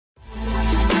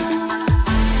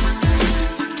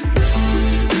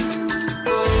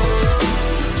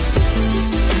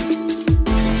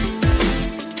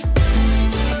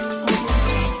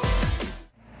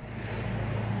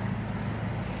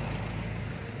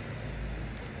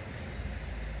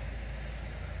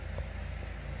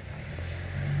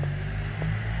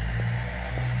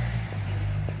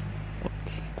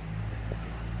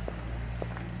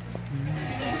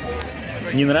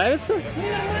Не нравится?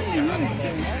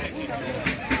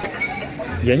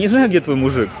 Я не знаю, где твой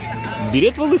мужик. Бери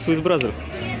этого лысого из Бразерс.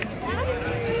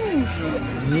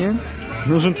 Нет?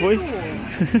 Нужен твой?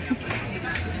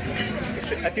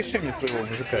 Опиши мне своего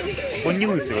мужика. Он не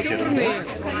лысый,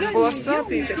 во-первых.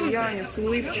 Волосатый итальянец,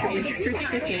 улыбчивый, чуть-чуть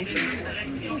пятненький.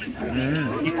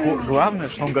 И главное,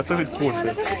 что он готовит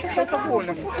кофе. С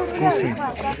алкоголем. Вкусный.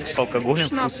 С алкоголем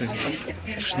Шнапс.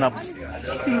 вкусный. Шнапс.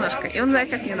 Немножко. И он знает,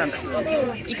 как мне надо.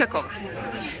 И какого.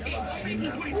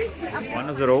 One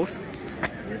of the rows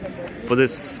for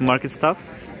this market stuff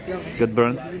got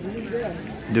burned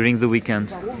during the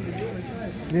weekend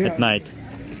at night.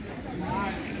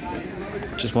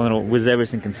 Just one row with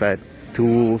everything inside.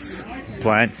 Tools,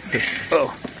 appliances,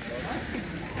 oh,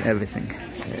 everything.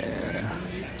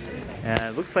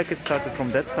 Yeah. Looks like it started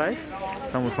from that side,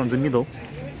 somewhere from the middle.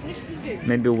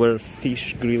 Maybe where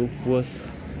fish grill was.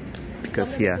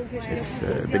 Because yeah, it's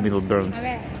the middle burned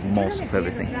most of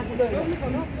everything.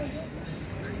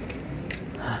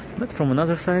 But from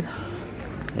another side,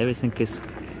 everything is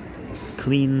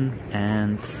clean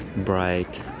and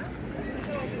bright.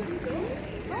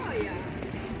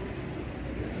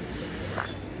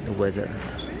 The weather,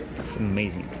 it's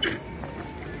amazing.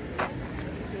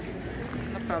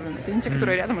 Направлено. Это не те,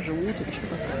 которые рядом живут или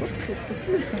что-то.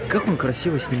 Как он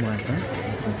красиво снимает, а?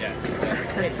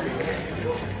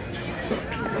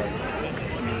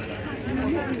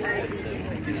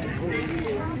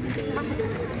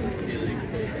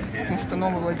 Может, это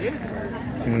новый владелец?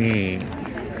 Не.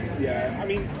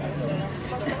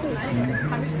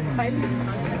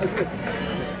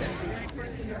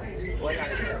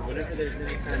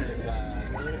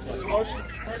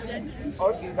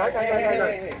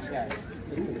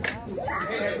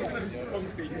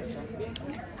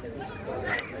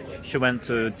 She went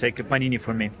to take a panini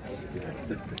for me.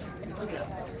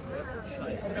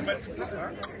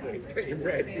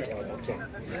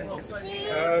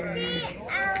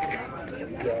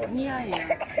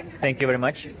 Thank you very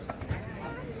much.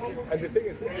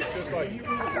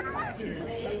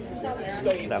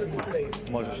 Да,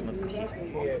 можешь надкусить.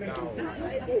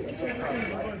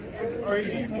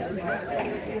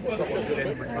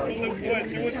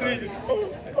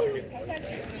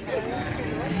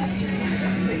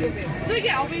 So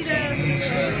yeah, I'll be there,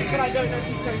 but I don't know if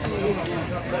he's going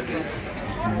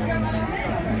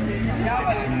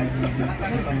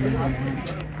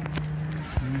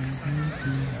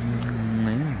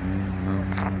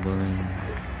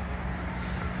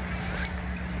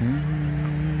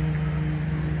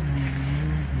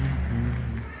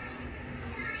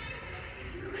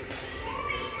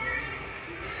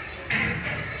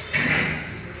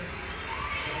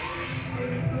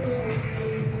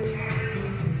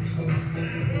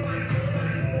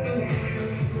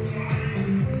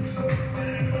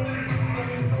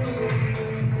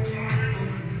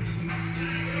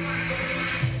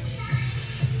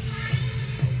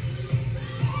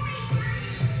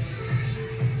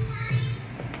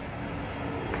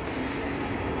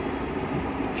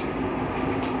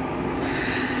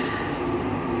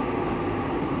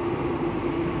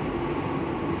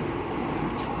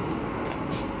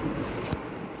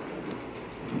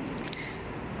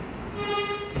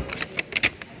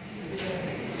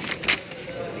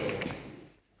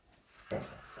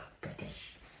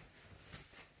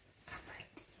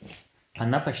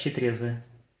Она почти трезвая.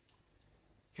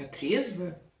 Я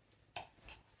трезвая?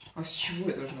 А с чего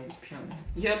я должна быть пьяной?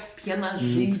 Я пьяна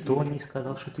жизнью. Никто не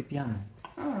сказал, что ты пьяный.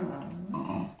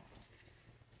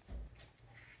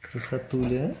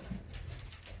 Красотуля.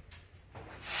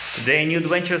 Today a new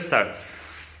adventure starts.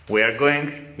 We are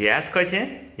going... Yeah,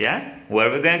 Scotty? Yeah? Where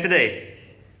are we going today?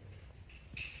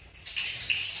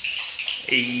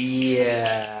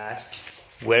 Yeah.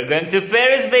 We're going to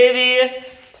Paris, baby!